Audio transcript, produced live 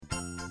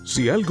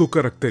Si algo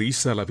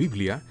caracteriza a la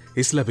Biblia,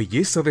 es la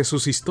belleza de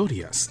sus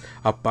historias,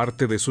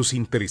 aparte de sus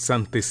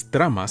interesantes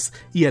tramas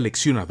y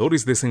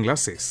aleccionadores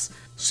desenlaces,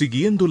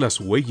 siguiendo las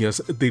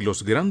huellas de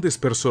los grandes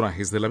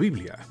personajes de la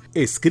Biblia,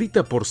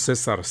 escrita por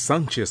César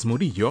Sánchez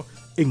Murillo,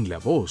 en la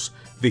voz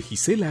de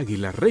Gisela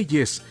Aguilar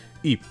Reyes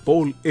y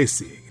Paul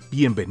S.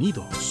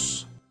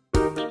 Bienvenidos.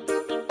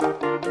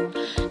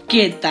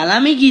 ¿Qué tal,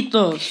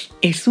 amiguitos?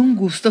 Es un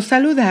gusto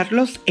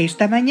saludarlos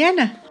esta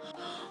mañana.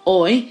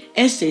 Hoy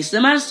es 6 de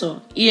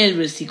marzo y el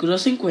versículo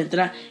se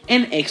encuentra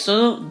en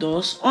Éxodo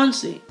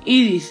 2:11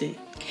 y dice: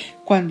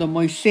 Cuando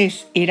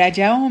Moisés era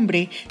ya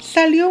hombre,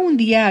 salió un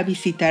día a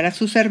visitar a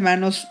sus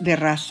hermanos de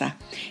raza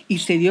y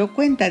se dio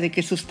cuenta de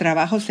que sus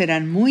trabajos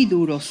eran muy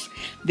duros.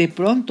 De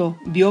pronto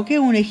vio que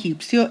un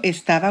egipcio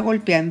estaba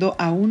golpeando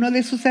a uno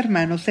de sus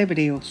hermanos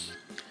hebreos.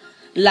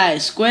 La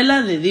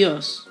escuela de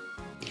Dios.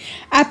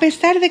 A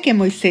pesar de que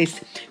Moisés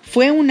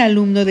fue un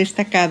alumno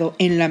destacado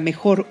en la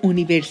mejor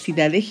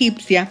universidad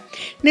egipcia,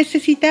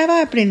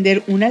 necesitaba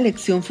aprender una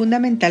lección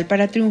fundamental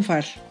para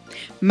triunfar: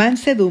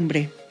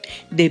 mansedumbre.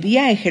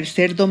 Debía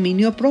ejercer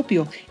dominio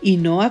propio y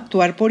no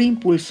actuar por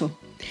impulso.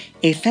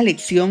 Esta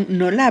lección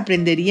no la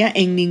aprendería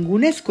en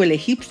ninguna escuela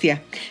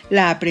egipcia,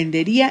 la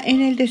aprendería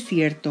en el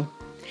desierto.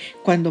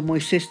 Cuando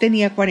Moisés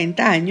tenía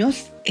 40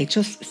 años,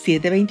 Hechos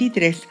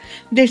 7:23,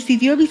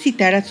 decidió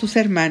visitar a sus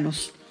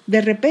hermanos. De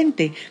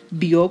repente,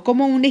 vio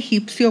como un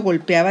egipcio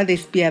golpeaba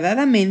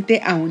despiadadamente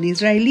a un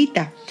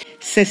israelita.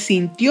 Se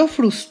sintió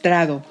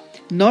frustrado,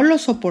 no lo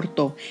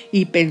soportó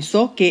y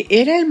pensó que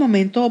era el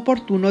momento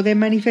oportuno de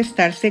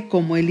manifestarse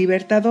como el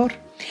libertador.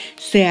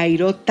 Se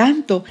airó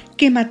tanto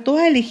que mató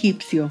al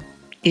egipcio.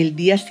 El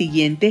día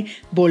siguiente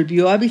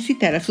volvió a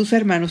visitar a sus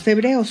hermanos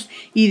hebreos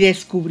y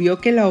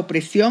descubrió que la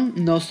opresión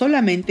no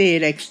solamente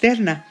era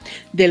externa,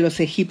 de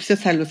los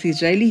egipcios a los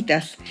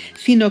israelitas,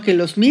 sino que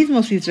los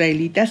mismos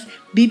israelitas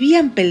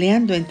vivían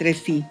peleando entre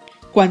sí.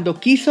 Cuando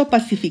quiso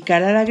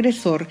pacificar al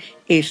agresor,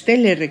 éste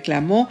le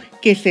reclamó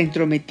que se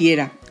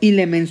entrometiera y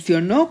le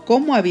mencionó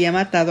cómo había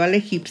matado al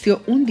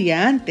egipcio un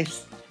día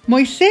antes.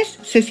 Moisés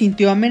se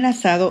sintió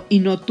amenazado y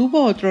no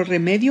tuvo otro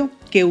remedio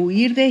que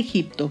huir de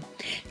Egipto.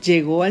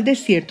 Llegó al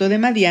desierto de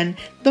Madián,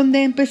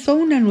 donde empezó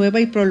una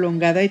nueva y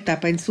prolongada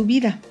etapa en su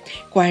vida.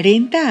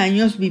 40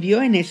 años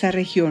vivió en esa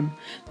región.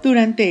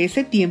 Durante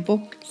ese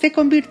tiempo se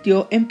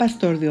convirtió en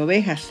pastor de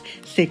ovejas,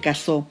 se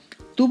casó,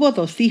 tuvo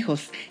 2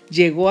 hijos,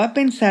 llegó a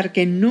pensar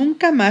que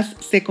nunca más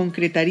se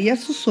concretaría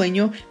su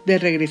sueño de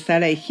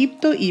regresar a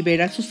Egipto y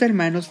ver a sus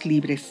hermanos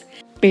libres.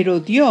 Pero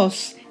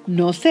Dios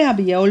no se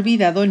había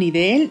olvidado ni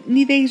de él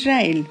ni de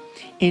Israel.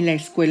 En la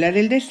escuela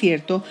del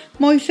desierto,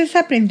 Moisés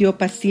aprendió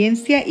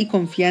paciencia y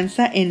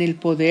confianza en el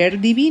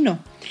poder divino.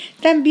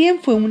 También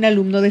fue un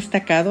alumno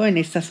destacado en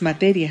estas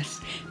materias.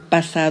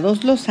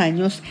 Pasados los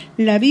años,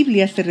 la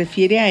Biblia se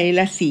refiere a él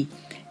así: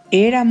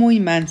 era muy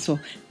manso,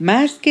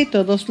 más que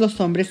todos los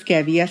hombres que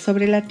había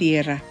sobre la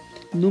tierra.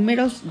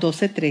 Números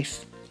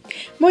 12:3.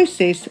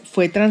 Moisés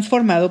fue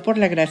transformado por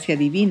la gracia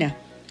divina.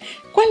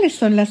 ¿Cuáles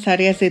son las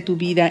áreas de tu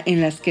vida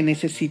en las que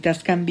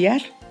necesitas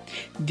cambiar?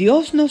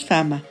 Dios nos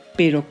ama,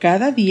 pero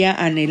cada día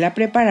anhela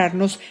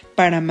prepararnos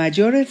para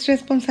mayores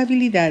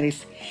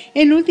responsabilidades.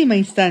 En última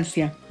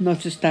instancia,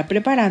 nos está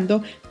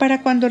preparando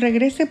para cuando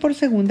regrese por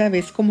segunda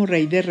vez como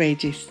Rey de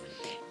Reyes.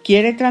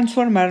 Quiere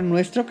transformar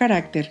nuestro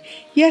carácter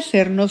y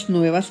hacernos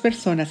nuevas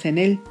personas en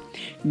Él.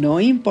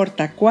 No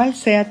importa cuál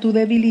sea tu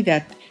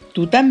debilidad,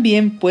 tú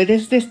también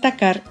puedes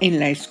destacar en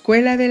la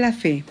escuela de la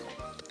fe.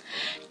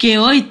 Que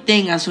hoy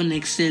tengas un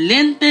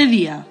excelente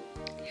día.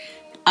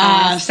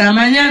 ¡Hasta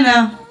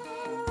mañana!